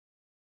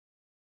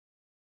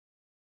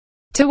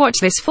To watch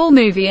this full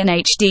movie in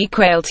HD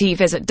quality,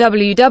 visit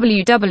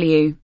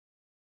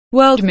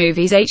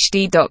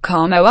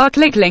www.worldmovieshd.com or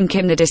click link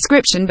in the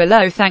description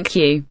below. Thank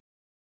you.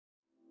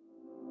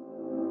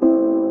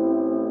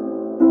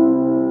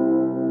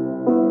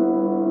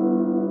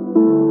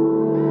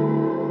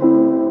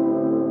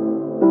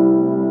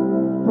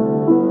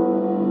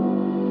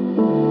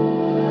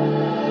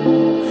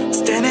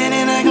 Standing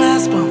in a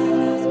glass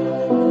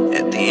bowl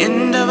at the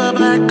end of a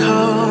black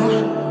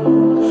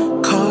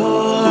hole,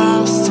 cold,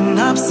 lost and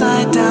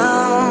upside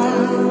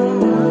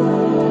down.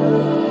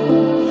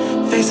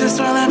 Faces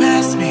swirling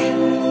past me,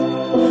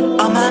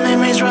 all my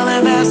memories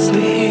rolling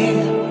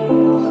vastly,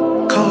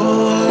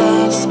 cold,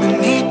 lost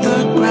beneath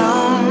the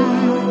ground.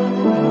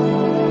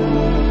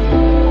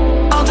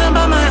 All done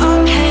by my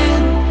own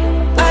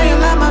hand, I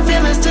allow my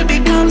feelings to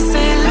become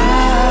sand.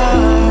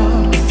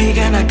 If you're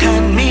gonna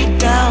cut me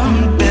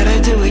down, better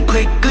do it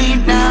quickly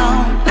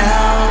now,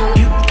 now.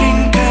 You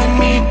can cut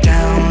me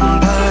down,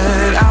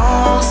 but I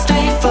won't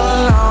stay for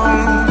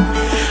long.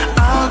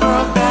 I'll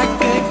grow back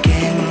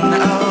again,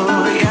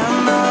 oh yeah,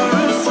 my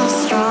roots are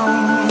strong.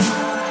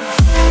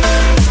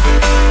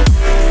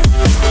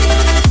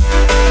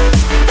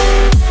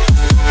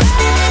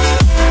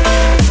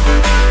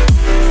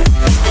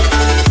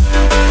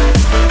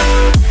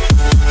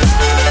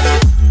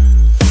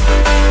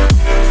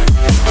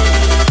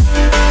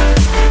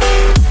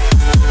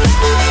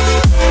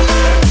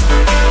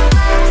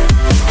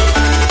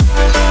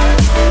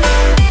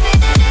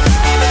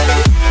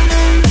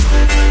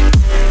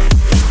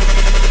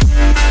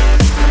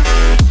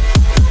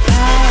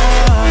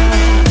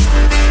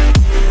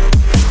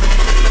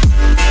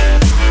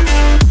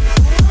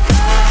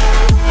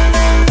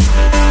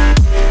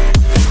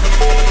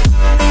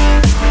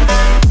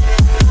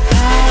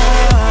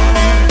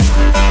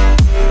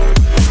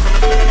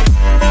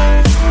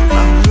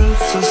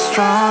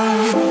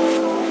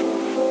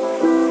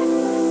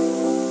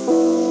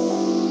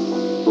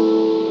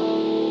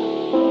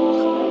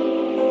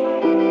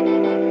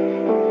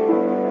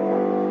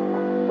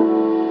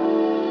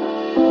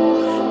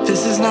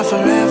 This is not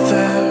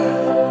forever.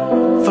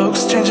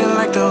 Folks changing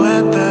like the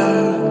weather,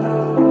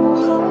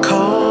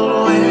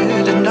 cold,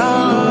 wet, and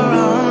all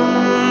around.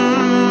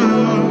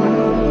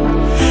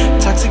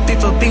 Toxic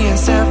people being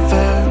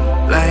severed,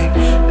 like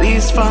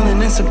leaves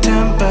falling in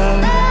September.